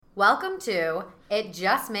Welcome to It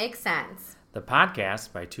Just Makes Sense, the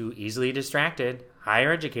podcast by two easily distracted,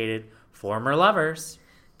 higher educated, former lovers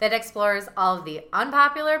that explores all of the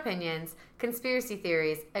unpopular opinions, conspiracy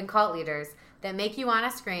theories, and cult leaders that make you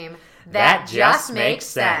want to scream, that just makes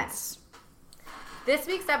sense. This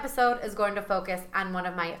week's episode is going to focus on one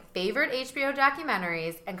of my favorite HBO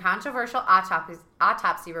documentaries and controversial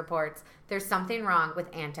autopsy reports, There's Something Wrong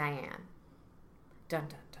with Aunt Diane. Dun, dun,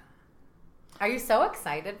 dun. Are you so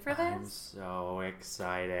excited for this? I'm so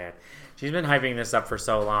excited. She's been hyping this up for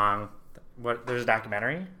so long. What? There's a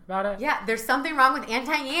documentary about it? Yeah, There's Something Wrong with Aunt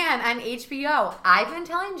Diane on HBO. I've been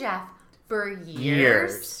telling Jeff for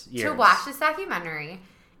years to watch this documentary,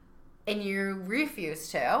 and you refuse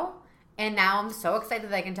to. And now I'm so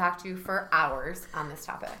excited that I can talk to you for hours on this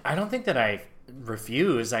topic. I don't think that I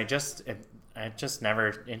refuse. It just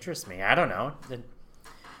never interests me. I don't know.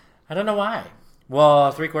 I don't know why.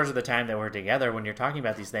 Well, 3/4 of the time that we're together, when you're talking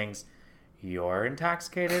about these things, you're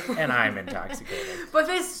intoxicated and I'm intoxicated. But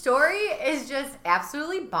this story is just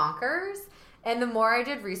absolutely bonkers. And the more I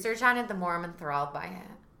did research on it, the more I'm enthralled by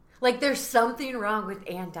it. Like, there's something wrong with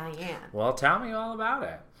Aunt Diane. Well, tell me all about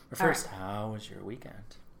it. First, how was your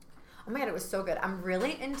weekend? Oh my God, it was so good. I'm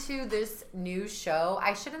really into this new show.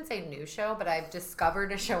 I shouldn't say new show, but I've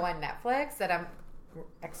discovered a show on Netflix that I'm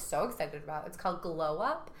so excited about. It's called Glow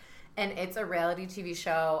Up, and it's a reality TV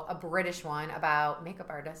show, a British one, about makeup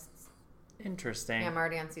artists. Interesting. Yeah, I'm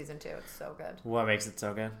already on season 2. It's so good. What makes it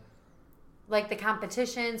so good? Like the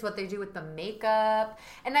competitions, what they do with the makeup.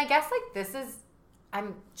 And I guess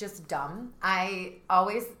I'm just dumb. I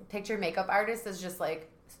always picture makeup artists as just like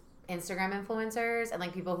Instagram influencers and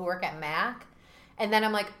like people who work at MAC. And then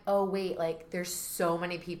I'm like, oh wait, like there's so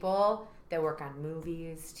many people that work on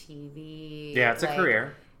movies, TV. Yeah, it's a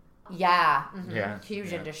career. Yeah. Mm-hmm. Yeah.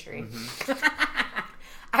 Huge industry. Mm-hmm.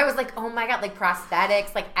 I was like, oh my God, like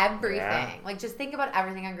prosthetics, like everything. Yeah. Like just think about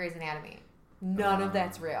everything on Grey's Anatomy. None of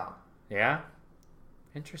that's real. Yeah?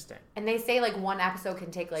 Interesting. And they say like one episode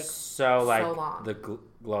can take like so long. The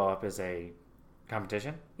Glow Up is a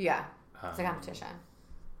competition? Yeah. It's a competition.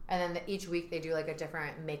 And then each week they do like a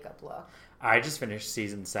different makeup look. I just finished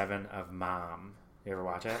season 7 of Mom. You ever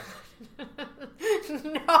watch it?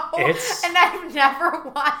 No. And I've never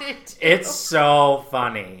wanted to. It's so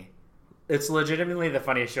funny. It's legitimately the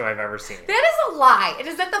funniest show I've ever seen. That is a lie. It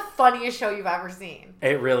is not the funniest show you've ever seen.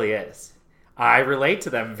 It really is. I relate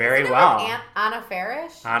to them very Isn't it well. With Anna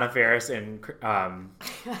Faris? Anna Faris and I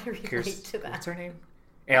relate to that. What's her name?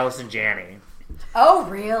 Allison Janney. Oh,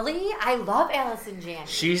 really? I love Allison Janney.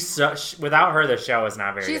 She's without her, the show is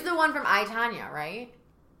not very She's good. the one from I, Tonya, right?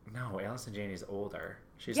 No, Allison Janney's older.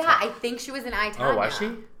 I think she was in I, Tonya. Oh, was she?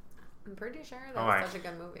 I'm pretty sure that was such a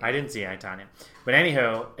good movie. I didn't see I, Tonya. But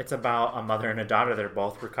anywho, it's about a mother and a daughter. They're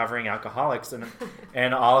both recovering alcoholics,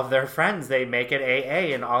 and all of their friends, they make it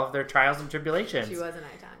AA in all of their trials and tribulations. She was in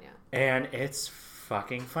I, Tonya. And it's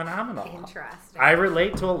fucking phenomenal. Interesting. I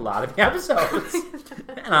relate to a lot of the episodes.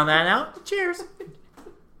 And on that note, cheers.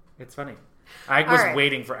 It's funny. I was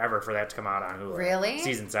waiting forever for that to come out on Hulu. Really?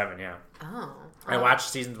 Season 7, yeah. Oh. I watched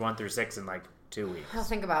seasons 1 through 6 in like 2 weeks. I'll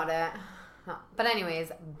think about it. But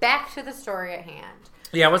anyways, back to the story at hand.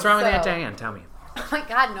 Yeah, what's wrong with Aunt Diane? Tell me. Oh my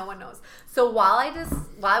God, no one knows. So while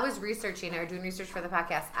I was researching or doing research for the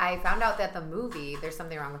podcast, I found out that the movie There's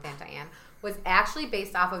Something Wrong with Aunt Diane was actually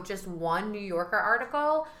based off of just one New Yorker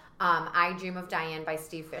article, I Dream of Diane by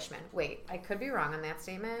Steve Fishman. Wait, I could be wrong on that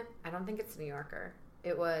statement. I don't think it's New Yorker.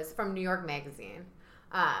 It was from New York Magazine.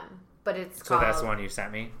 But it's called... So that's the one you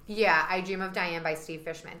sent me? Yeah, I Dream of Diane by Steve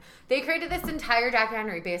Fishman. They created this entire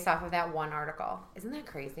documentary based off of that one article. Isn't that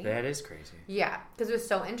crazy? That is crazy. Yeah, because it was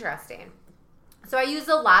so interesting. So I used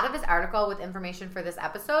a lot of his article with information for this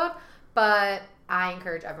episode, but I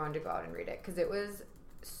encourage everyone to go out and read it because it was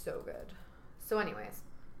so good. So anyways,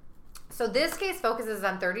 so this case focuses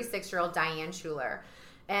on 36-year-old Diane Schuler.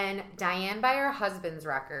 And Diane, by her husband's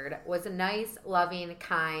record, was nice, loving,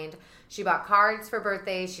 kind. She bought cards for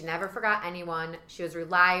birthdays. She never forgot anyone. She was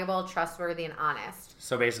reliable, trustworthy, and honest.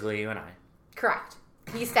 So basically you and I. Correct.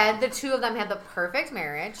 He said the two of them had the perfect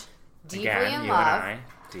marriage, deeply in love. You and I,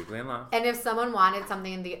 deeply in love. And if someone wanted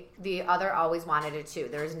something, the other always wanted it too.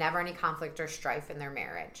 There was never any conflict or strife in their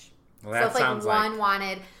marriage. Well, that so if sounds one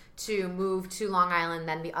wanted to move to Long Island,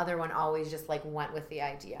 then the other one always just like went with the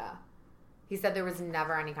idea. He said there was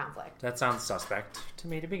never any conflict. That sounds suspect to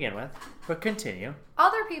me to begin with, but continue.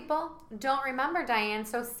 Other people don't remember Diane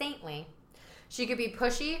so saintly. She could be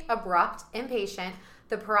pushy, abrupt, impatient,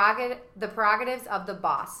 the prerogatives of the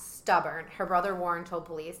boss, stubborn, her brother Warren told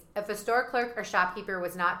police. If a store clerk or shopkeeper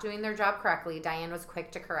was not doing their job correctly, Diane was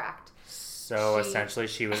quick to correct. So essentially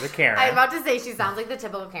she was a Karen. I'm about to say she sounds like the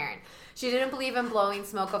typical Karen. She didn't believe in blowing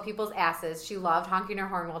smoke up people's asses. She loved honking her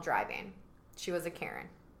horn while driving. She was a Karen.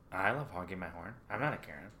 I love honking my horn. I'm not a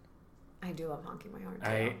Karen. I do love honking my horn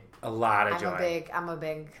too. A lot of joy. I'm a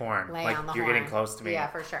big horn. Lay like on the you're horn. Getting close to me. Yeah,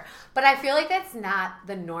 for sure. But I feel like that's not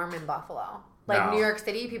the norm in Buffalo. Like No. New York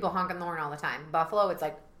City, people honk on the horn all the time. Buffalo, it's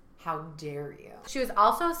like, how dare you? She was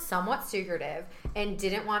also somewhat secretive and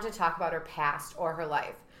didn't want to talk about her past or her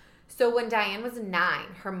life. So when Diane was 9,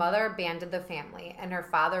 her mother abandoned the family and her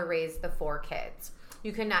father raised the 4 kids.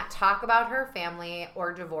 You could not talk about her family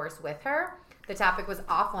or divorce with her. The topic was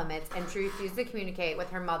off limits and she refused to communicate with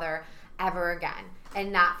her mother ever again.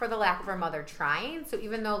 And not for the lack of her mother trying. So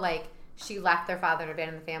even though like she left their father and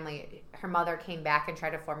abandoned the family, her mother came back and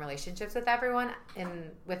tried to form relationships with everyone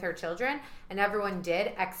and with her children. And everyone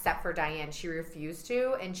did except for Diane. She refused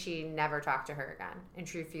to and she never talked to her again. And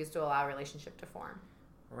she refused to allow a relationship to form.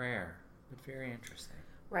 Rare, but very interesting.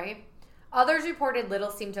 Right? Others reported little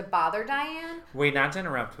seemed to bother Diane. Wait, not to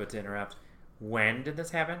interrupt, but to interrupt. When did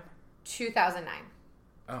this happen? 2009.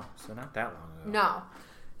 Oh, so not that long ago. No.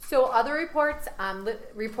 So other reports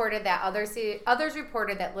reported that others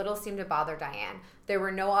reported that little seemed to bother Diane. There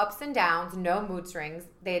were no ups and downs, no mood swings.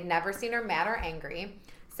 They had never seen her mad or angry,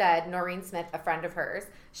 said Noreen Smith, a friend of hers.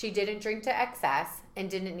 She didn't drink to excess and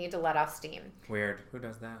didn't need to let off steam. Weird. Who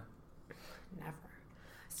does that? Never.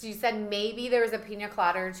 She said maybe there was a pina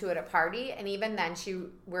colada or two at a party, and even then she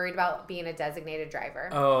worried about being a designated driver.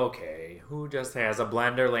 Okay, who just has a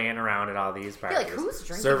blender laying around at all these parties? Like, who's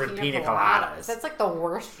drinking serving pina coladas? That's like the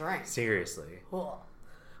worst drink. Seriously. Ugh.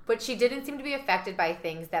 But she didn't seem to be affected by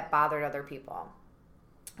things that bothered other people,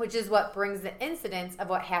 which is what brings the incidents of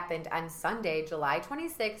what happened on Sunday, July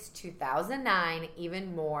 26, 2009,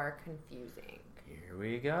 even more confusing. Here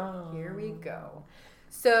we go. Here we go.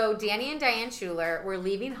 So Danny and Diane Schuler were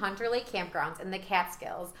leaving Hunter Lake Campgrounds in the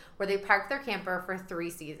Catskills, where they parked their camper for 3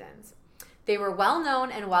 seasons. They were well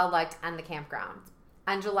known and well liked on the campground.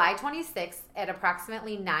 On July 26th at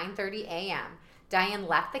approximately 9:30 a.m., Diane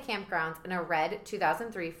left the campgrounds in a red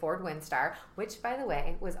 2003 Ford Windstar, which, by the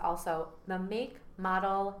way, was also the make,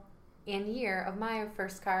 model, and year of my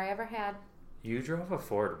first car I ever had. You drove a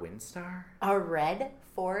Ford Windstar? A red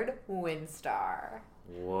Ford Windstar.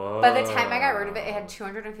 Whoa. By the time I got rid of it, it had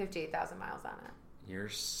 258,000 miles on it. You're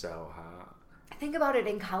so hot. Think about it.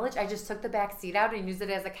 In college, I just took the back seat out and used it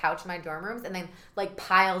as a couch in my dorm rooms and then, like,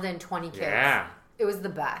 piled in 20 kids. Yeah. It was the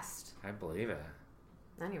best. I believe it.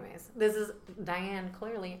 Anyways, this is Diane,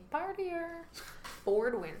 clearly partier.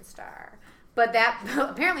 Ford Windstar. But that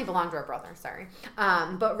apparently belonged to her brother, sorry.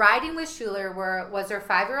 But riding with Schuler was her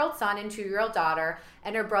 5-year-old son and 2-year-old daughter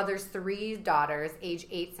and her brother's 3 daughters, age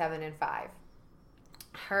 8, 7, and 5.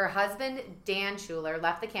 Her husband, Dan Schuler,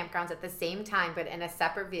 left the campgrounds at the same time but in a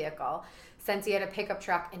separate vehicle since he had a pickup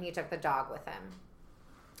truck and he took the dog with him.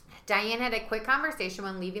 Diane had a quick conversation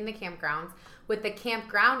when leaving the campgrounds with the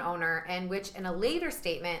campground owner, in which in a later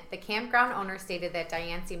statement, the campground owner stated that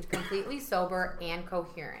Diane seemed completely sober and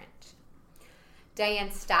coherent.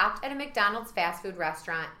 Diane stopped at a McDonald's fast food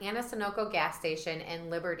restaurant and a Sunoco gas station in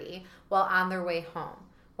Liberty while on their way home.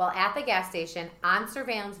 While at the gas station, on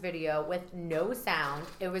surveillance video with no sound,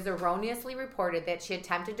 it was erroneously reported that she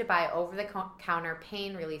attempted to buy over-the-counter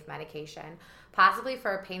pain relief medication, possibly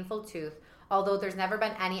for a painful tooth, although there's never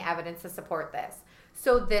been any evidence to support this.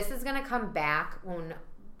 So this is going to come back when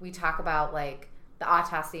we talk about, like, the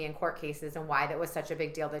autopsy and court cases and why that was such a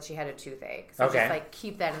big deal that she had a toothache. So just, like,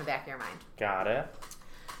 keep that in the back of your mind. Got it.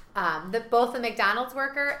 Both the McDonald's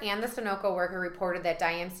worker and the Sunoco worker reported that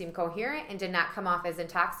Diane seemed coherent and did not come off as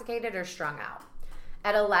intoxicated or strung out.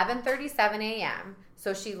 At 11:37 a.m.,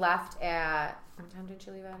 so she left at... What time did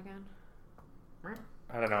she leave out again?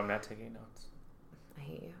 I don't know. I'm not taking notes. I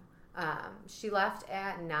hate you. She left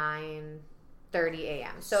at 9:30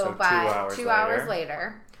 a.m. So 2 hours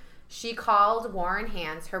later, she called Warren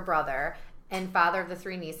Hans, her brother, and father of the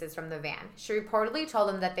 3 nieces, from the van. She reportedly told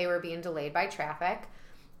them that they were being delayed by traffic.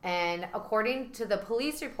 And according to the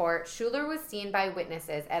police report, Schuler was seen by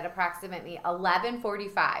witnesses at approximately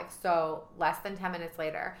 11:45, so less than 10 minutes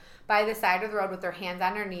later, by the side of the road with her hands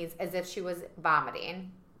on her knees as if she was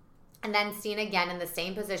vomiting. And then seen again in the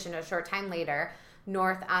same position a short time later,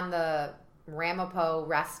 north on the Ramapo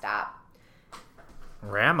rest stop.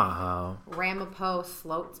 Ramapo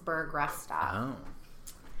Sloatsburg rest stop. Oh.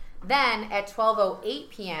 Then at 12:08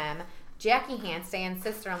 p.m., Jackie Hans, Diane's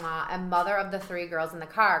sister-in-law and mother of the 3 girls in the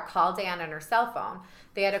car, called Diane on her cell phone.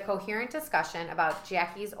 They had a coherent discussion about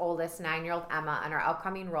Jackie's oldest 9-year-old Emma and her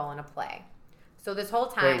upcoming role in a play. So this whole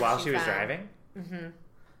time... Wait, while she was driving? Mm-hmm.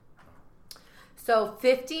 So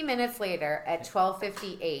 50 minutes later at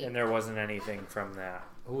 12:58, And there wasn't anything from that.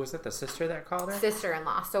 Who was it? The sister that called her?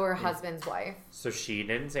 sister-in-law, so her husband's wife. So she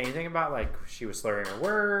didn't say anything about, like, she was slurring her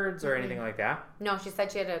words or anything like that? No, she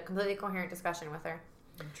said she had a completely coherent discussion with her.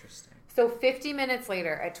 Interesting. So 50 minutes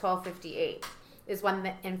later at 12:58 is when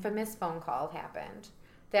the infamous phone call happened.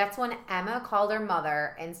 That's when Emma called her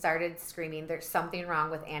mother and started screaming, "There's something wrong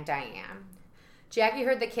with Aunt Diane." Jackie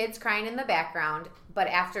heard the kids crying in the background, but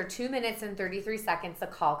after 2 minutes and 33 seconds, the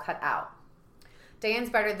call cut out. Diane's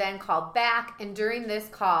brother then called back, and during this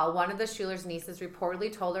call, one of the Schuler's nieces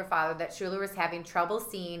reportedly told her father that Schuler was having trouble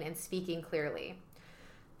seeing and speaking clearly.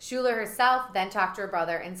 Schuler herself then talked to her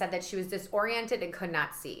brother and said that she was disoriented and could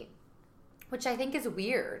not see, which I think is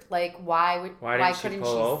weird. Like, why couldn't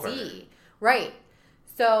she see? Right.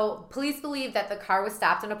 So police believe that the car was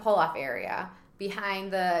stopped in a pull-off area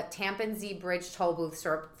behind the Tappan Zee Bridge toll booth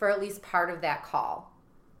for at least part of that call.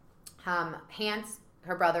 Hans,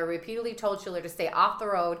 her brother, repeatedly told Schuler to stay off the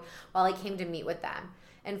road while he came to meet with them.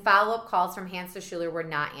 And follow-up calls from Hans to Schuler were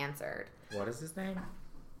not answered. What is his name?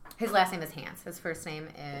 His last name is Hans. His first name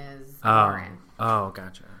is Warren. Oh,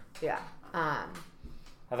 gotcha. Yeah. I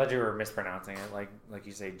thought you were mispronouncing it, like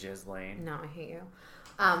you say Ghislaine. No, I hate you.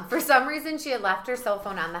 For some reason, she had left her cell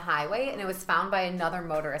phone on the highway, and it was found by another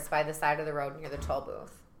motorist by the side of the road near the toll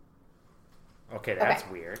booth. Okay, that's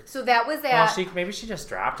weird. So that was at... Well, maybe she just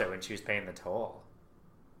dropped it when she was paying the toll.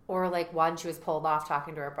 Or, like, when she was pulled off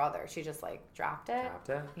talking to her brother. She just, like, dropped it. Dropped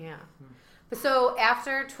it? Yeah. But so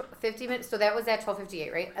after 50 minutes... So that was at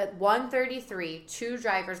 12:58, right? At 1:33, two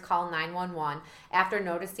drivers called 911 after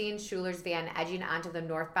noticing Schuler's van edging onto the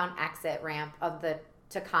northbound exit ramp of the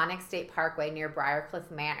Taconic State Parkway near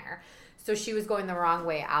Briarcliff Manor. So she was going the wrong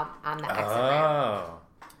way out on the exit ramp.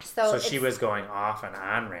 So she was going off an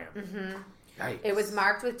on-ramp. Mm-hmm. Yikes. It was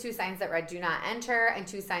marked with two signs that read "Do Not Enter" and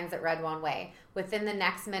two signs that read "One Way." Within the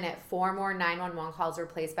next minute, 4 more 911 calls were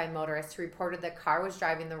placed by motorists who reported the car was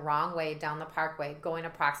driving the wrong way down the parkway, going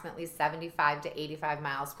approximately 75 to 85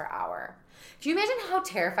 miles per hour. Can you imagine how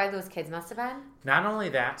terrified those kids must have been? Not only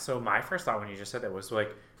that, so my first thought when you just said that was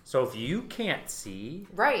like, so if you can't see,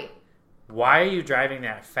 right, why are you driving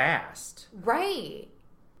that fast? Right.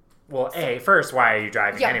 Well, first, why are you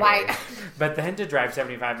driving anyway? Why? But then to drive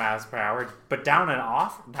 75 miles per hour, but down and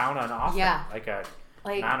off, yeah, like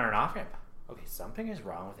on or an off ramp. Okay, something is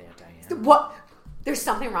wrong with Aunt Diane. What? There's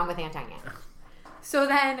something wrong with Aunt Diane. So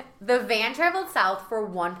then the van traveled south for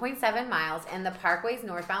 1.7 miles in the Parkway's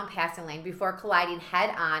northbound passing lane before colliding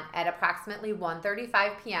head-on at approximately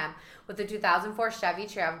 1:35 p.m. with a 2004 Chevy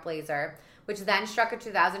Trailblazer, which then struck a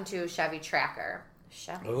 2002 Chevy Tracker.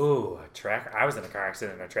 Ooh, a Tracker. I was in a car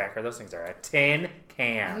accident in a Tracker. Those things are a tin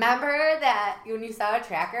can. Remember that when you saw a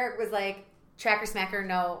Tracker, it was like Tracker Smacker,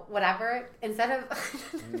 no, whatever, instead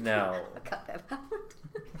of... No. Cut that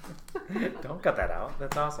out. Don't cut that out.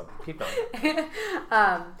 That's awesome. Keep going.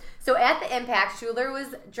 So at the impact, Schuler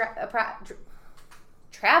was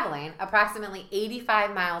traveling approximately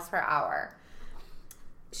 85 miles per hour.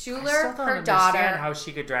 Schuler, I still her don't daughter... understand how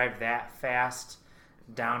she could drive that fast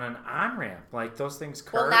down an on-ramp. Like, those things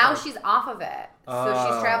curve. Well, now she's off of it. So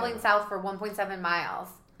she's traveling south for 1.7 miles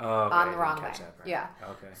on the wrong way. Yeah.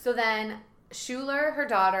 Okay. So then Schuler, her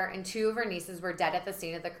daughter, and 2 of her nieces were dead at the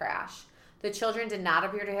scene of the crash. The children did not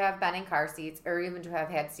appear to have been in car seats or even to have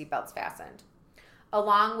had seatbelts fastened.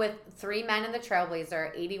 Along with 3 men in the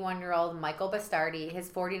Trailblazer, 81-year-old Michael Bastardi, his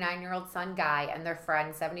 49-year-old son Guy, and their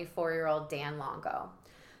friend 74-year-old Dan Longo.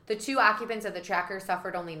 The 2 occupants of the Tracker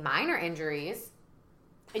suffered only minor injuries.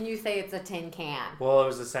 And you say it's a tin can. Well, it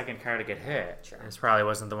was the second car to get hit. Sure. This probably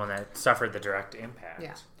wasn't the one that suffered the direct impact.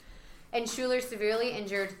 Yeah. And Schuler's severely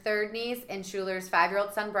injured third niece and Schuler's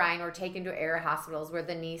 5-year-old son Brian were taken to area hospitals where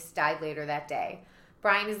the niece died later that day.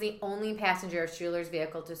 Brian is the only passenger of Schuler's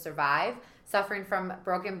vehicle to survive, suffering from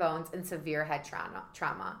broken bones and severe head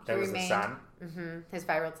trauma. That was his son? Mm-hmm, his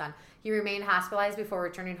 5-year-old son. He remained hospitalized before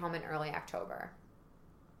returning home in early October.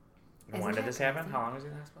 And when did this happen? How long was he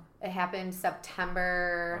in the hospital? It happened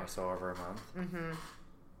September. Oh, so over a month. Mm-hmm.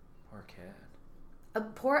 Poor kid.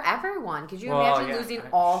 Poor everyone. Could you imagine losing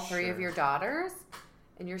all 3 of sure. your daughters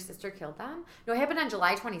and your sister killed them? No, it happened on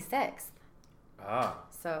July 26th. Oh.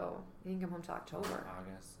 So you didn't come home till October.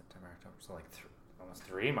 August, September, October. So like almost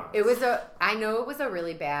 3 months. I know it was a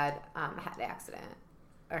really bad head accident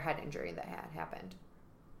or head injury that had happened.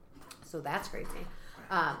 So that's crazy.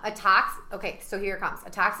 So here it comes. A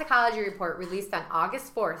toxicology report released on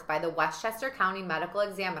August 4th by the Westchester County Medical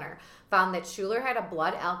Examiner found that Schuler had a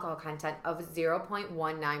blood alcohol content of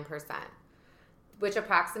 0.19%, which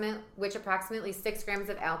approximately 6 grams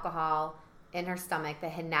of alcohol in her stomach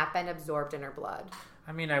that had not been absorbed in her blood.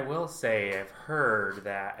 I mean, I will say I've heard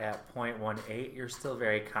that at 0.18 you're still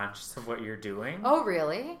very conscious of what you're doing. Oh,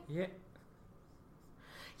 really? Yeah.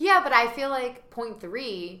 Yeah, but I feel like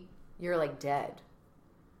 0.3 you're like dead.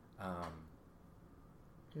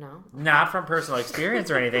 No? Not from personal experience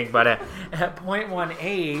or anything, but at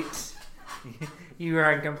 0.18 you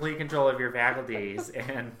are in complete control of your faculties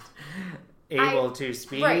and able to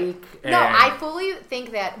speak. Right. And... No, I fully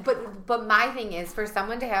think that, but my thing is for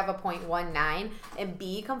someone to have a 0.19 and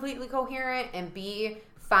be completely coherent and be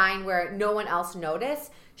fine where no one else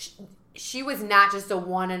noticed, she was not just a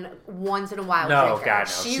once in a while no, drinker. God, no.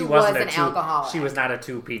 She was an alcoholic. She was not a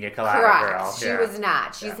 2 pina colada Correct. girl. She was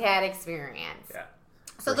not. She's had experience. Yeah.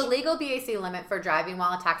 So the legal BAC limit for driving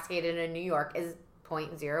while intoxicated in New York is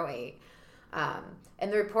 0.08.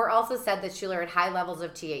 And the report also said that Schuler had high levels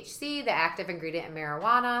of THC, the active ingredient in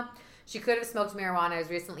marijuana. She could have smoked marijuana as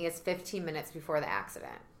recently as 15 minutes before the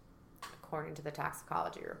accident, according to the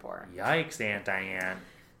toxicology report. Yikes, Aunt Diane.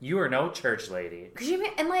 You are no church lady.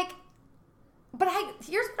 But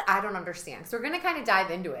here's what I don't understand. So we're going to kind of dive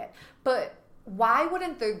into it. But why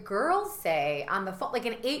wouldn't the girl say on the phone, like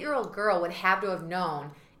an 8-year-old girl would have to have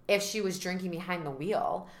known if she was drinking behind the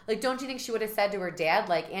wheel? Like, don't you think she would have said to her dad,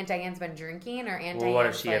 like, Aunt Diane's been drinking, or Aunt Diane's Well, what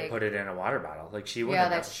if she had put it in a water bottle? Like, she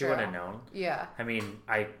wouldn't have, she wouldn't have known. Yeah. I mean,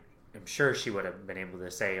 I'm sure she would have been able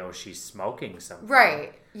to say, oh, she's smoking something.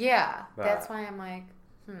 Right. Yeah. But, that's why I'm like,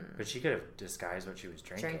 But she could have disguised what she was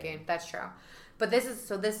drinking. That's true. But this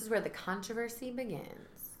is where the controversy begins.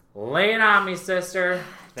 Lay it on me, sister.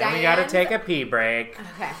 Then we got to take a pee break.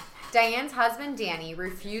 Okay. Diane's husband, Danny,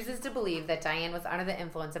 refuses to believe that Diane was under the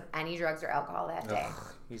influence of any drugs or alcohol that day.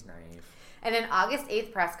 Ugh, he's naive. In an August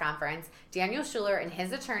 8th press conference, Daniel Schuler and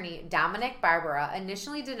his attorney, Dominic Barbara,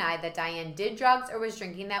 initially denied that Diane did drugs or was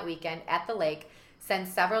drinking that weekend at the lake, since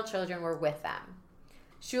several children were with them.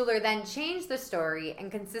 Schuler then changed the story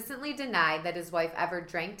and consistently denied that his wife ever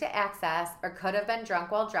drank to excess or could have been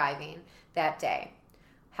drunk while driving that day.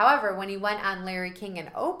 However, when he went on Larry King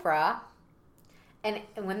and Oprah, and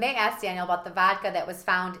when they asked Daniel about the vodka that was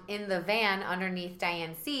found in the van underneath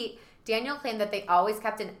Diane's seat, Daniel claimed that they always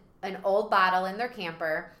kept an old bottle in their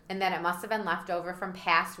camper and that it must have been left over from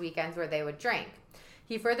past weekends where they would drink.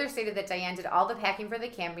 He further stated that Diane did all the packing for the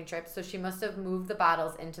camping trip, so she must have moved the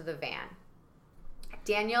bottles into the van.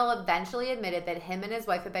 Daniel eventually admitted that him and his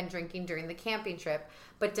wife had been drinking during the camping trip,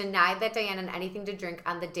 but denied that Diane had anything to drink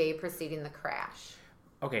on the day preceding the crash.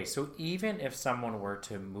 Okay, so even if someone were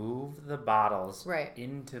to move the bottles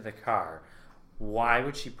into the car, why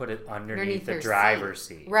would she put it underneath the driver's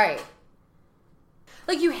seat? Right.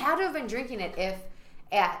 Like, you had to have been drinking it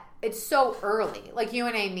it's so early. Like, you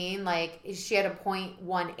know what I mean? Like, she had a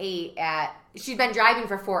 0.18 she'd been driving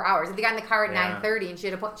for 4 hours. They got in the car at 9:30, and she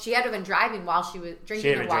had to have been driving while she was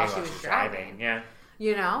drinking it while she was driving. Yeah.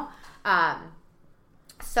 You know?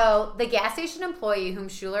 So the gas station employee whom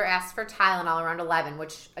Schuler asked for Tylenol around 11,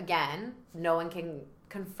 which, again, no one can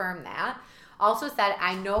confirm that, also said,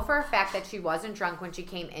 I know for a fact that she wasn't drunk when she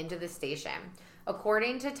came into the station.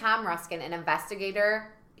 According to Tom Ruskin, an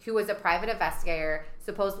investigator who was a private investigator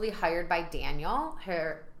supposedly hired by Daniel,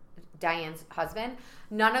 Diane's husband,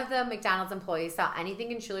 none of the McDonald's employees saw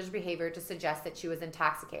anything in Schuler's behavior to suggest that she was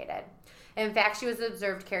intoxicated. In fact, she was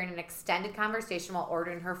observed carrying an extended conversation while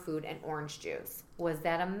ordering her food and orange juice. Was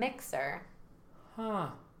that a mixer? Huh.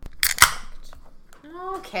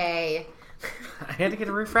 Okay. I had to get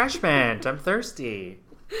a refreshment. I'm thirsty.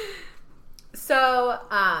 So,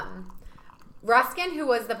 Ruskin, who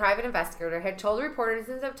was the private investigator, had told reporters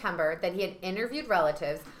in September that he had interviewed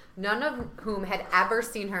relatives, none of whom had ever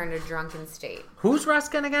seen her in a drunken state. Who's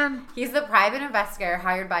Ruskin again? He's the private investigator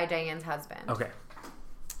hired by Diane's husband. Okay.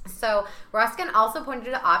 So, Ruskin also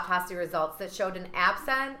pointed to autopsy results that showed an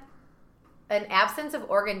absence of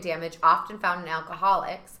organ damage often found in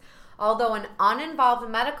alcoholics, although an uninvolved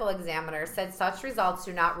medical examiner said such results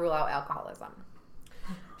do not rule out alcoholism.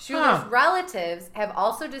 Schuler's relatives have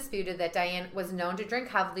also disputed that Diane was known to drink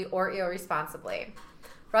heavily or irresponsibly.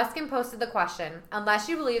 Ruskin posted the question, unless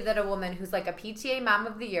you believe that a woman who's like a PTA Mom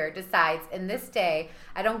of the Year decides, in this day,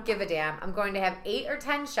 I don't give a damn, I'm going to have 8 or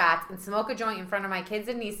 10 shots and smoke a joint in front of my kids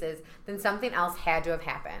and nieces, then something else had to have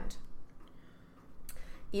happened.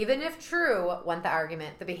 Even if true, went the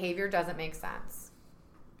argument, the behavior doesn't make sense.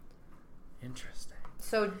 Interesting.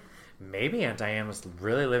 So maybe Aunt Diane was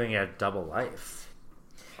really living a double life.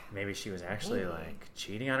 Maybe she was actually like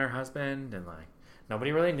cheating on her husband and like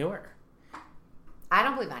nobody really knew her. I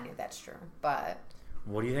don't believe any of that's true, but...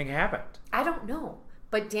 What do you think happened? I don't know.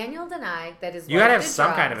 But Daniel denied that his You wife gotta have did some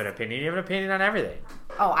drugs. kind of an opinion. You have an opinion on everything.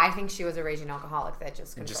 Oh, I think she was a raging alcoholic that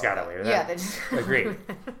just Got away with it. Yeah, that just Agreed.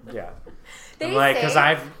 Yeah. They Like, say, because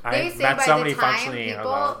I've say met by somebody the time functioning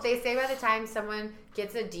people, alcoholics. they say by the time someone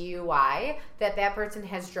gets a DUI that person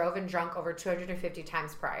has driven drunk over 250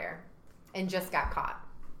 times prior and just got caught.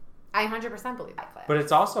 I 100% believe that, Cliff. But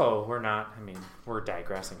it's also, we're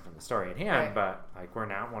digressing from the story at hand, Right. but like we're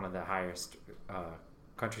not one of the highest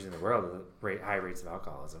countries in the world with high rates of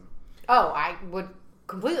alcoholism. Oh, I would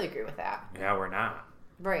completely agree with that. Yeah, we're not.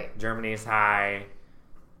 Right. Germany is high.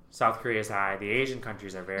 South Korea is high. The Asian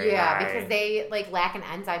countries are very high. Yeah, because they like lack an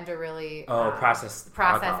enzyme to really process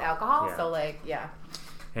alcohol. Yeah. So like, yeah.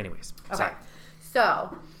 Anyways, Okay. sorry.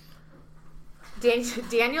 So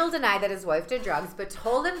Daniel denied that his wife did drugs, but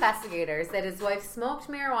told investigators that his wife smoked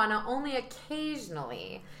marijuana only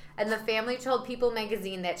occasionally. And the family told People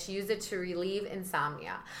magazine that she used it to relieve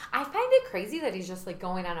insomnia. I find it crazy that he's just like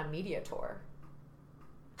going on a media tour.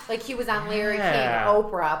 Like he was on Larry King,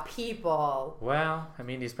 Oprah, People. Well,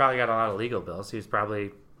 he's probably got a lot of legal bills. He was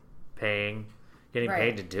probably getting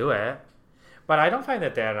paid to do it. But I don't find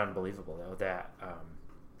that unbelievable though. That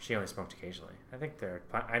she only smoked occasionally. I think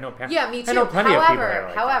I know. Yeah, me too. I know plenty of people that are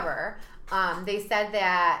like however, they said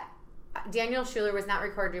that Daniel Schuler was not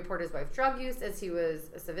required to report his wife's drug use as he was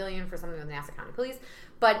a civilian for something with Nassau County Police.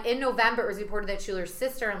 But in November, it was reported that Schuler's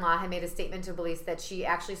sister-in-law had made a statement to police that she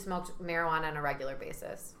actually smoked marijuana on a regular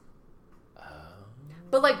basis.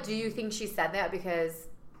 But, like, do you think she said that because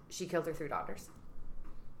she killed her 3 daughters?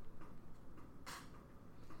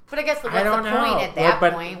 But I guess what's the point at that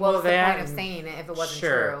point? What was the point of saying it if it wasn't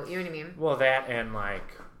true? You know what I mean? Well, that and,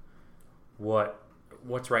 like,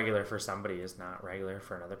 what's regular for somebody is not regular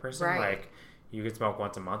for another person. Right. Like, you could smoke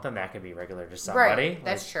once a month, and that could be regular to somebody. Right.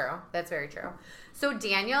 That's true. That's very true. So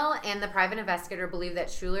Daniel and the private investigator believe that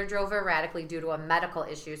Schuler drove erratically due to a medical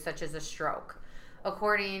issue, such as a stroke.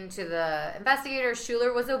 According to the investigator,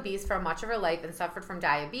 Schuler was obese for much of her life and suffered from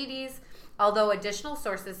diabetes, although additional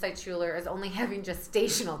sources cite Schuler as only having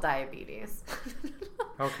gestational diabetes.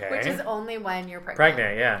 Okay. Which is only when you're pregnant.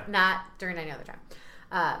 Pregnant, yeah. Not during any other time.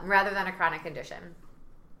 Rather than a chronic condition.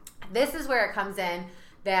 This is where it comes in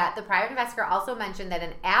that the private investigator also mentioned that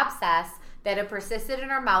an abscess that had persisted in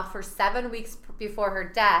her mouth for 7 weeks before her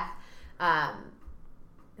death,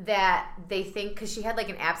 that they think, because she had like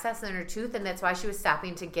an abscess in her tooth, and that's why she was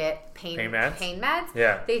stopping to get pain meds.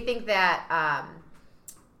 Yeah. They think that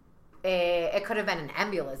it could have been an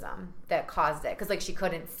embolism that caused it, because like she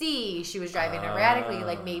couldn't see, she was driving erratically,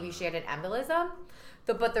 like maybe she had an embolism.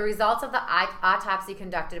 But the results of the autopsy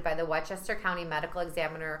conducted by the Westchester County Medical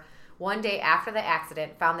Examiner one day after the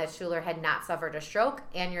accident found that Schuler had not suffered a stroke,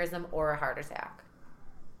 aneurysm, or a heart attack.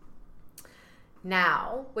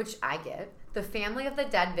 Now, which I get, the family of the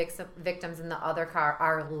dead victims in the other car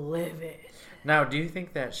are livid. Now, do you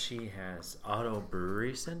think that she has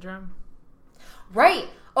autobrewery syndrome? Right.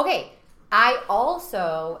 Okay. I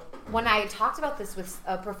also, when I talked about this with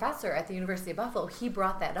a professor at the University of Buffalo, he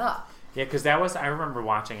brought that up. Yeah, because I remember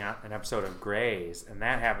watching an episode of Grey's, and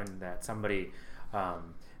that happened that somebody,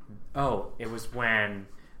 it was when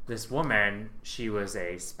this woman, she was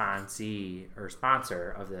a sponsor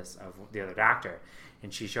of the other doctor,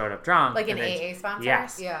 and she showed up drunk. Like an AA sponsor?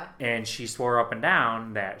 Yes. Yeah. And she swore up and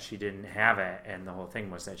down that she didn't have it, and the whole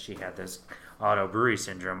thing was that she had this autobrewery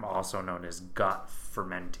syndrome, also known as gut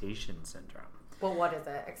fermentation syndrome. Well, what is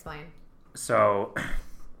it? Explain. So,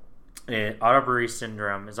 autobrewery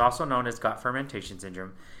syndrome is also known as gut fermentation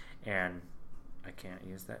syndrome, and I can't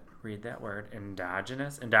read that word,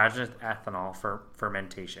 endogenous ethanol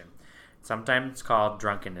fermentation. Sometimes called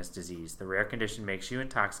drunkenness disease. The rare condition makes you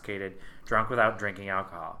intoxicated, drunk without drinking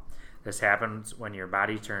alcohol. This happens when your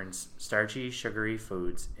body turns starchy, sugary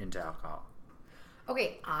foods into alcohol.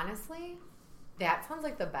 Okay, honestly, that sounds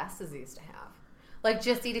like the best disease to have. Like,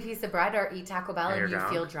 just eat a piece of bread or eat Taco Bell and you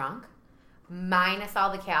feel drunk. Minus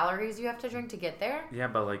all the calories you have to drink to get there. Yeah,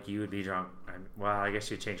 but like you would be drunk. Well, I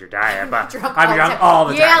guess you'd change your diet, but drunk I'd be drunk all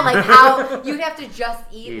the time. Yeah, like how you'd have to just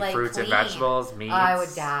eat like fruits clean. and vegetables, meats. I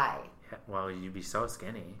would die. Yeah, well, you'd be so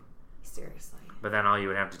skinny. Seriously. But then all you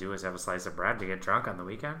would have to do is have a slice of bread to get drunk on the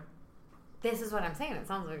weekend. This is what I'm saying. It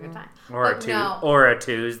sounds like a good time. Or a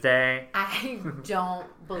Tuesday. I don't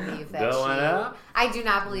believe that up? I do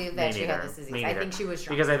not believe that she had this disease. I think she was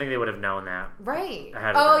drunk. Because I think they would have known that. Right.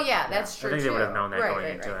 Yeah, that's true. I think too. they would have known that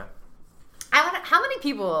going into it. How many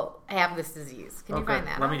people have this disease? Can you find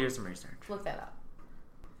that? Let me do some research. Look that up.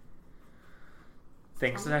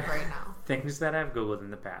 Things that I've Googled in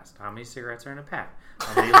the past. How many cigarettes are in a pack?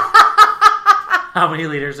 How many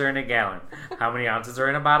liters are in a gallon? How many ounces are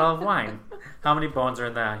in a bottle of wine? How many bones are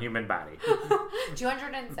in the human body?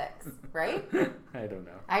 206, right? I don't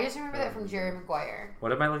know. I just remember that from Jerry Maguire.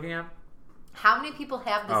 What am I looking at? How many people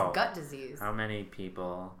have this gut disease? How many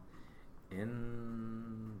people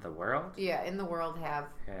in the world? Yeah, in the world have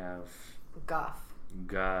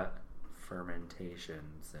gut fermentation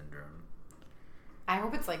syndrome. I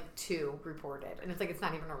hope it's like 2 reported, and it's like it's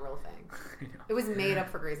not even a real thing. It was made up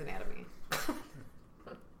for Grey's Anatomy.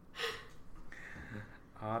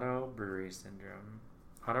 Auto-brewery syndrome.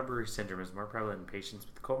 Auto-brewery syndrome is more prevalent in patients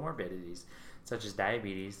with comorbidities such as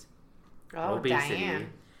diabetes, obesity,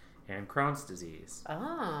 Diane. and Crohn's disease.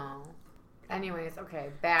 Oh. Anyways, okay,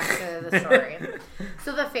 back to the story.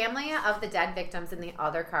 So the family of the dead victims in the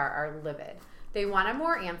other car are livid. They wanted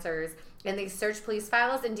more answers, and they searched police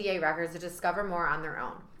files and DA records to discover more on their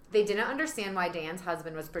own. They didn't understand why Diane's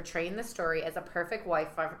husband was portraying the story as a perfect wife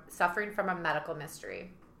suffering from a medical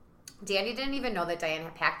mystery. Danny didn't even know that Diane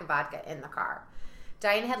had packed the vodka in the car.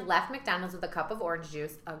 Diane had left McDonald's with a cup of orange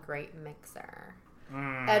juice, a great mixer.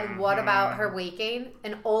 Mm-hmm. And what about her weight gain?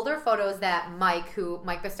 In older photos that Mike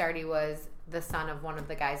Bastardi was the son of one of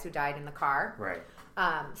the guys who died in the car, right?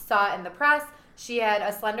 Saw in the press. She had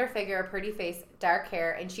a slender figure, a pretty face, dark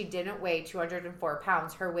hair, and she didn't weigh 204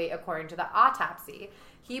 pounds, her weight according to the autopsy.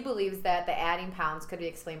 He believes that the adding pounds could be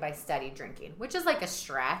explained by steady drinking, which is like a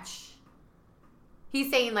stretch. He's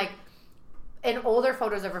saying like in older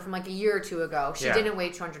photos of her from like a year or 2 ago, she didn't weigh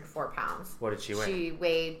 204 pounds. What did she weigh? She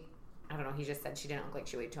weighed, I don't know, he just said she didn't look like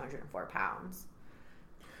she weighed 204 pounds.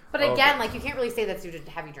 But again, like, you can't really say that's due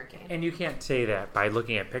to heavy drinking. And you can't say that by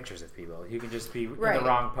looking at pictures of people. You can just be in the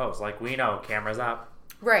wrong pose. Like, we know, camera's up.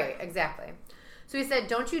 Right, exactly. So he said,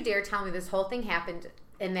 don't you dare tell me this whole thing happened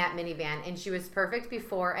in that minivan, and she was perfect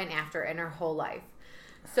before and after in her whole life.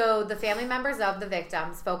 So the family members of the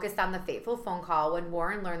victims focused on the fateful phone call when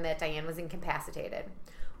Warren learned that Diane was incapacitated.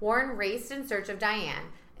 Warren raced in search of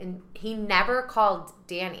Diane, and he never called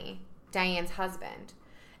Danny, Diane's husband.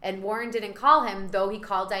 And Warren didn't call him, though he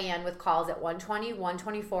called Diane with calls at 1:20,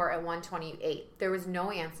 1:24, and 1:28. There was no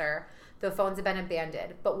answer. The phones had been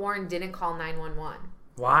abandoned. But Warren didn't call 911.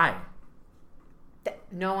 Why?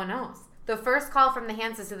 No one knows. The first call from the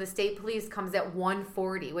Hanses to the state police comes at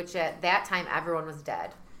 1:40, which at that time everyone was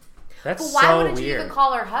dead. That's but why so wouldn't weird. you even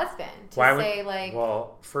call her husband to say, like...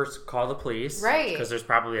 Well, first call the police. Right. Because there's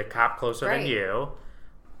probably a cop closer than you.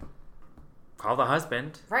 Call the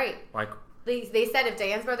husband. Right. Like... They said if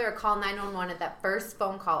Diane's brother had called 911 at that first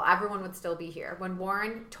phone call, everyone would still be here. When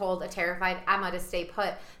Warren told a terrified Emma to stay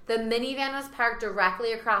put, the minivan was parked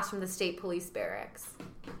directly across from the state police barracks.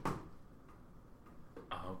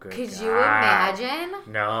 Oh, good Could God. you imagine?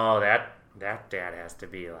 No, that dad has to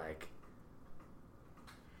be like...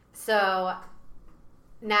 So...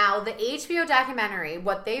 Now, the HBO documentary,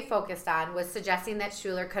 what they focused on was suggesting that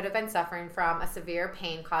Schuler could have been suffering from a severe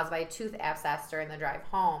pain caused by a tooth abscess during the drive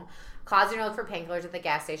home, causing her to look for painkillers at the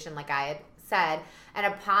gas station, like I had said, and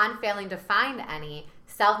upon failing to find any,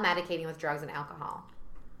 self-medicating with drugs and alcohol.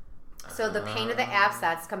 So the pain of the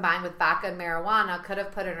abscess, combined with vodka and marijuana, could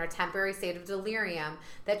have put her in a temporary state of delirium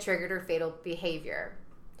that triggered her fatal behavior.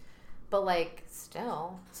 But, like,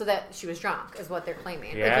 still, so that she was drunk is what they're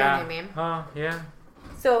claiming. Yeah. Like, you know what I mean? Oh, yeah.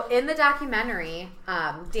 So in the documentary,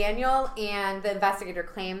 Daniel and the investigator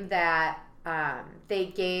claimed that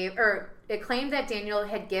it claimed that Daniel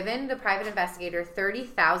had given the private investigator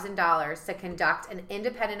 $30,000 to conduct an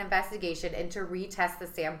independent investigation and to retest the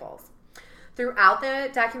samples. Throughout the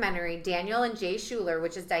documentary, Daniel and Jay Schuler,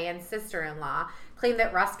 which is Diane's sister-in-law, claimed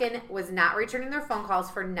that Ruskin was not returning their phone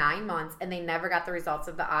calls for 9 months, and they never got the results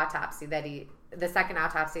of the second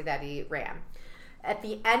autopsy that he ran. At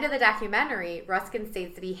the end of the documentary, Ruskin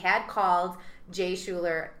states that he had called Jay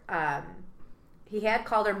Schuler. He had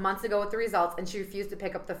called her months ago with the results, and she refused to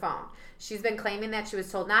pick up the phone. She's been claiming that she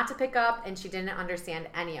was told not to pick up, and she didn't understand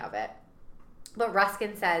any of it. But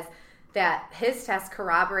Ruskin says that his test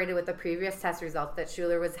corroborated with the previous test results that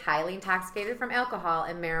Schuler was highly intoxicated from alcohol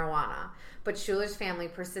and marijuana. But Schuler's family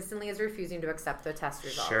persistently is refusing to accept the test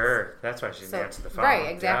results. Sure. That's why she didn't answer the phone. Right,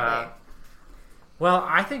 exactly. Well,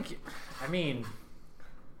 I think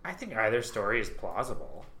either story is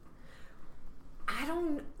plausible. I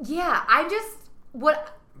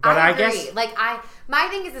agree. Guess, like, my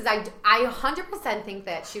thing is I 100% think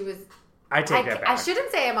that she was. I take that back. I shouldn't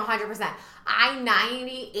say I'm 100%. I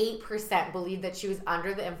 98% believe that she was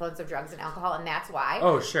under the influence of drugs and alcohol, and that's why.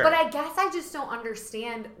 Oh, sure. But I guess I just don't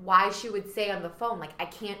understand why she would say on the phone, like, I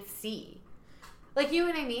can't see. Like, you know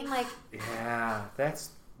what I mean? Like, yeah,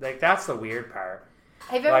 that's the weird part.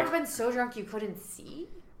 Have you ever been so drunk you couldn't see?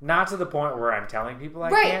 Not to the point where I'm telling people I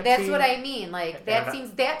right, can't that's see. what I mean. Like,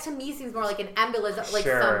 that to me seems more like an embolism,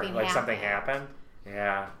 like something happened.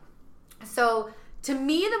 Yeah. So, to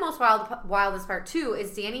me, the most wildest part, too,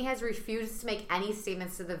 is Danny has refused to make any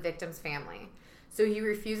statements to the victim's family. So, he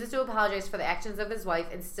refuses to apologize for the actions of his wife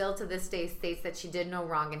and still to this day states that she did no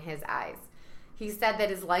wrong in his eyes. He said that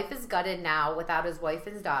his life is gutted now without his wife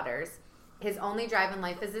and daughters. His only drive in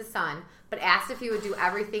life is his son, but asked if he would do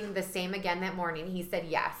everything the same again that morning. He said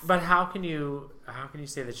yes. But how can you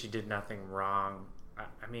say that she did nothing wrong?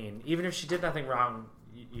 I mean, even if she did nothing wrong,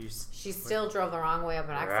 she still drove the wrong way up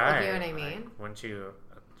an exit. Right. You know what I mean? Like, wouldn't you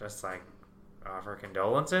just like offer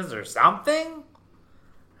condolences or something?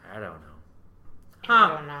 I don't know. I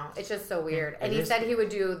don't know. It's just so weird. And he said he would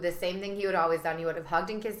do the same thing he would always done. He would have hugged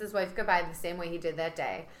and kissed his wife goodbye the same way he did that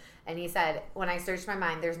day. And he said, when I searched my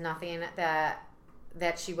mind, there's nothing that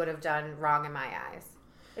she would have done wrong in my eyes.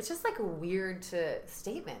 It's just like a weird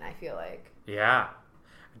statement, I feel like. Yeah.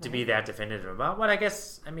 To be that definitive about what I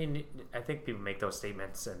think people make those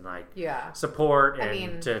statements and like support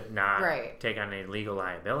and to not take on any legal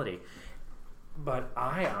liability. But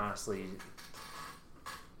I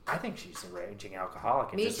think she's a raging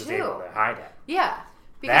alcoholic and was able to hide it. Yeah.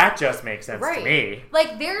 That just makes sense to me.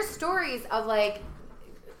 Like, there's stories of like,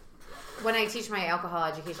 when I teach my alcohol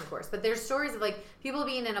education course, but there's stories of like people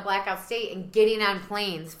being in a blackout state and getting on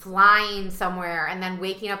planes, flying somewhere, and then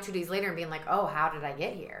waking up 2 days later and being like, oh, how did I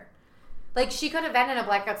get here? Like, she could have been in a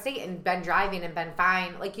blackout state and been driving and been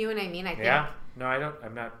fine. Like, you know what I mean? I think. Yeah. No, I don't.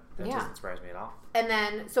 I'm not. That doesn't surprise me at all. And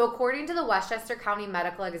then, so according to the Westchester County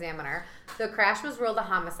Medical Examiner, the crash was ruled a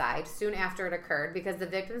homicide soon after it occurred because the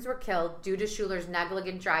victims were killed due to Schuler's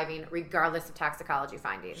negligent driving, regardless of toxicology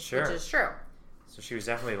findings, which is true. So she was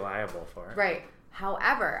definitely liable for it. Right.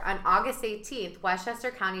 However, on August 18th,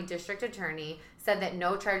 Westchester County District Attorney said that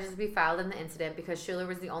no charges would be filed in the incident because Schuler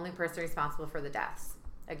was the only person responsible for the deaths.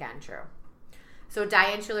 Again, true. So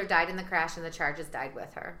Diane Schuler died in the crash and the charges died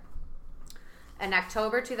with her. In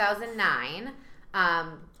October 2009,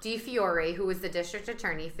 DeFiore, who was the district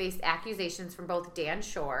attorney, faced accusations from both Dan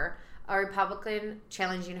Shore, a Republican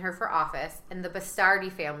challenging her for office, and the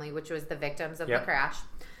Bastardi family, which was the victims of the crash,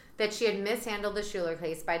 that she had mishandled the Schuler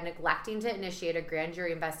case by neglecting to initiate a grand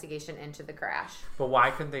jury investigation into the crash. But why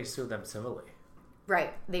couldn't they sue them civilly?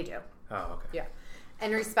 Right, they do. Oh, okay. Yeah.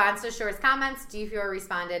 In response to Shore's comments, DeFiore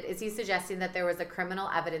responded, is he suggesting that there was a criminal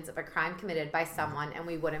evidence of a crime committed by someone and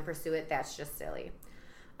we wouldn't pursue it? That's just silly.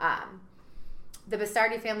 The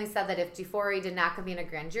Bastardi family said that if DeFiore did not convene a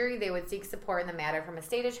grand jury, they would seek support in the matter from a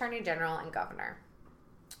state attorney general and governor.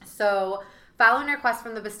 So, following a request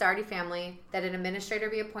from the Bastardi family that an administrator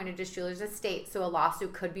be appointed to Schuler's estate so a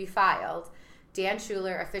lawsuit could be filed, Dan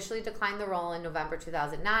Schuler officially declined the role in November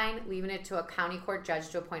 2009, leaving it to a county court judge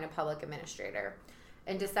to appoint a public administrator.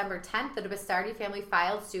 In December 10th, the Bastardi family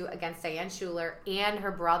filed suit against Diane Schuler and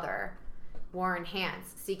her brother, Warren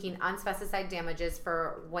Hance, seeking unspecified damages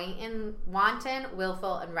for wanton,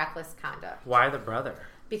 willful, and reckless conduct. Why the brother?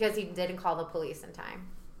 Because he didn't call the police in time.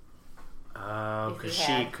 Oh,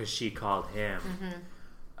 because she called him. Mm-hmm.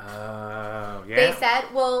 Oh, yeah. They said,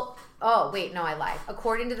 I lied.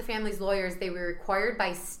 According to the family's lawyers, they were required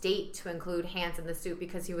by state to include Hance in the suit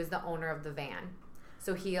because he was the owner of the van.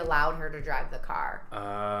 So he allowed her to drive the car.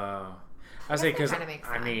 I say because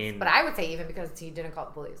but I would say even because he didn't call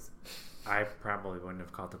the police. I probably wouldn't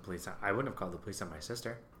have called the police. I wouldn't have called the police on my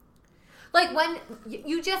sister. Like when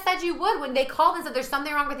you just said you would when they called and said there's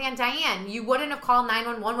something wrong with Aunt Diane, you wouldn't have called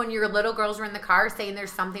 911 when your little girls were in the car saying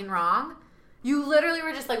there's something wrong. You literally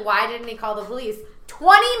were just like, why didn't he call the police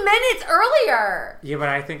 20 minutes earlier? Yeah, but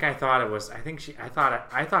I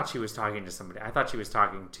thought she was talking to somebody. I thought she was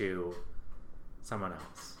talking to someone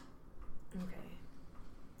else. Okay.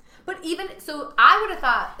 But even so, I would have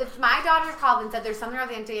thought if my daughter called and said there's something wrong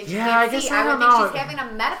with Aunt Diane, I would think she's having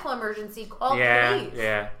a medical emergency. Call police.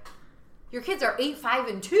 Yeah. Your kids are 8, 5,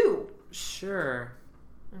 and 2. Sure.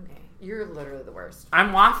 Okay. You're literally the worst.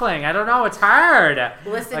 I'm waffling. I don't know. It's hard.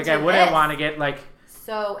 Listen like to I wouldn't this. want to get like.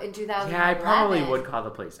 So in 2011. Yeah, I probably would call the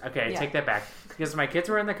police. Okay, I take that back because my kids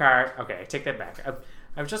were in the car. Okay, I take that back.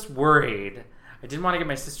 I was just worried. I didn't want to get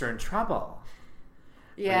my sister in trouble.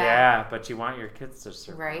 Yeah. But you want your kids to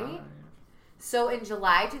survive. Right? So in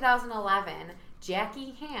July 2011,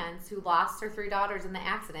 Jackie Hance, who lost her 3 daughters in the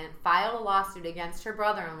accident, filed a lawsuit against her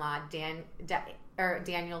brother-in-law,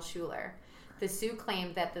 Daniel Schuler. The suit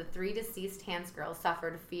claimed that the 3 deceased Hance girls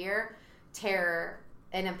suffered fear of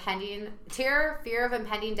impending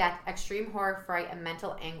death, extreme horror, fright, and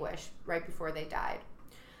mental anguish right before they died.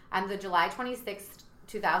 On the July 26th,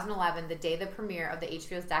 2011, the day of the premiere of the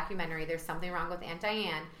HBO's documentary, There's Something Wrong with Aunt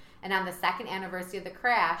Diane, And on the second anniversary of the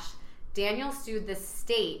crash, Daniel sued the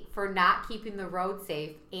state for not keeping the road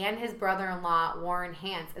safe, and his brother-in-law, Warren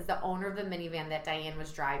Hance, is the owner of the minivan that Diane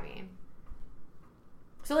was driving.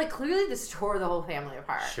 So, like, clearly this tore the whole family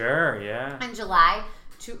apart. Sure, yeah. In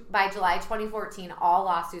by July 2014, all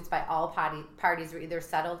lawsuits by all parties were either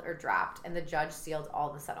settled or dropped, and the judge sealed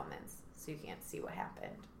all the settlements, so you can't see what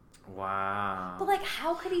happened. Wow. But, like,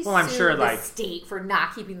 how could he I'm sue sure, the like, state for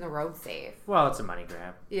not keeping the road safe? Well, it's a money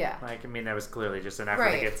grab. Yeah. Like, I mean, that was clearly just an effort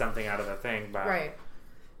Right. to get something out of the thing. But, Right.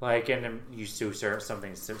 like, and then you sue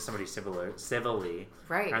somebody civilly.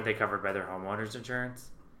 Right. Aren't they covered by their homeowner's insurance?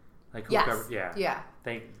 Like, who Yes. Yeah. Yeah.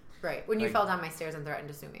 They, Right. When you like, fell down my stairs and threatened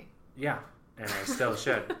to sue me. yeah. And I still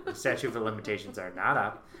should. The statute of limitations are not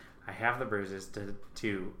up. I have the bruises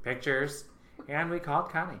to pictures, and we called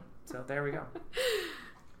Connie. So there we go.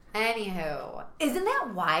 Anywho, isn't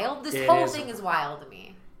that wild? This It whole is. thing is wild to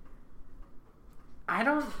me. I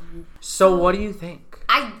don't. So what do you think?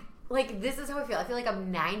 This is how I feel. I feel like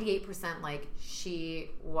I'm 98% like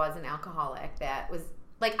she was an alcoholic that was,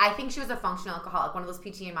 like, I think she was a functional alcoholic. One of those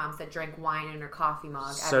PTA moms that drank wine in her coffee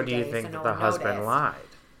mug So every do you day think so that no the one husband noticed.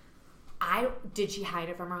 lied? Did she hide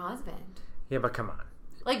it from her husband? Yeah, but come on.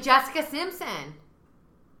 Like Jessica Simpson.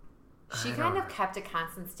 She I kind don't of kept a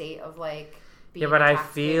constant state of, like, being Yeah, but I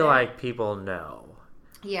intoxicated. feel like people know.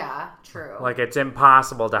 Yeah, true. Like, it's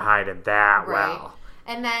impossible to hide it that Right. well.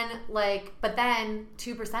 And then, but then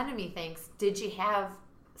 2% of me thinks, did she have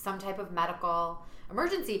some type of medical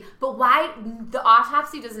emergency? But why? The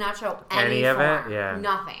autopsy does not show any of form. it? Yeah.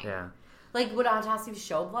 Nothing. Yeah. Like, would autopsy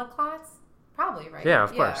show blood clots? Probably, right? Yeah,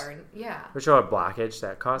 of course. Yeah. We show a blockage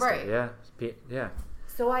that caused Right. it. Yeah. Yeah.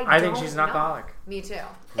 So I think don't she's an know. alcoholic. Me too.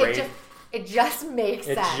 Right. It just makes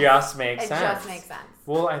It sense. just makes sense. It just makes sense.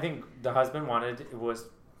 Well, I think the husband was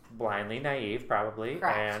blindly naive, probably,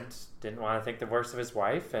 Correct. and didn't want to think the worst of his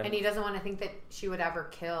wife. And he doesn't want to think that she would ever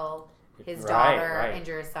kill his Right, daughter, right.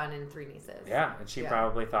 injure his son, and 3 nieces. Yeah, and she Yeah.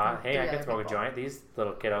 probably thought, And hey, 3 I can other smoke a people. joint. These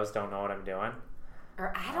little kiddos don't know what I'm doing.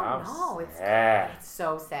 Or I don't know. It's sad. It's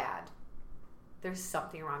so sad. There's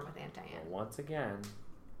something wrong with Aunt Diane. Once again.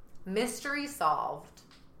 Mystery solved.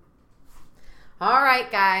 All right,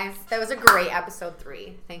 guys. That was a great episode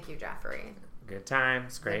 3. Thank you, Jeffrey. Good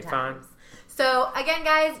times. Great Good fun. times. So, again,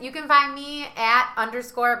 guys, you can find me at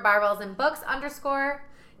 _barbellsandbooks_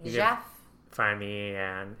 You Jeff. Find me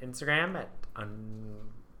on Instagram at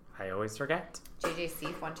I always forget.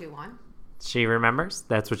 JJC121. She remembers.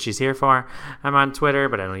 That's what she's here for. I'm on Twitter,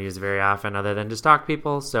 but I don't use it very often other than to stalk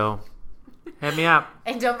people, so hit me up.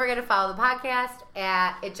 And don't forget to follow the podcast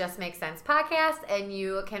at It Just Makes Sense Podcast. And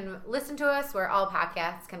you can listen to us where all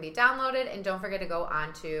podcasts can be downloaded. And don't forget to go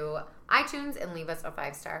on to iTunes and leave us a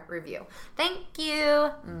 5-star review. Thank you.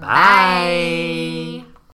 Bye. Bye.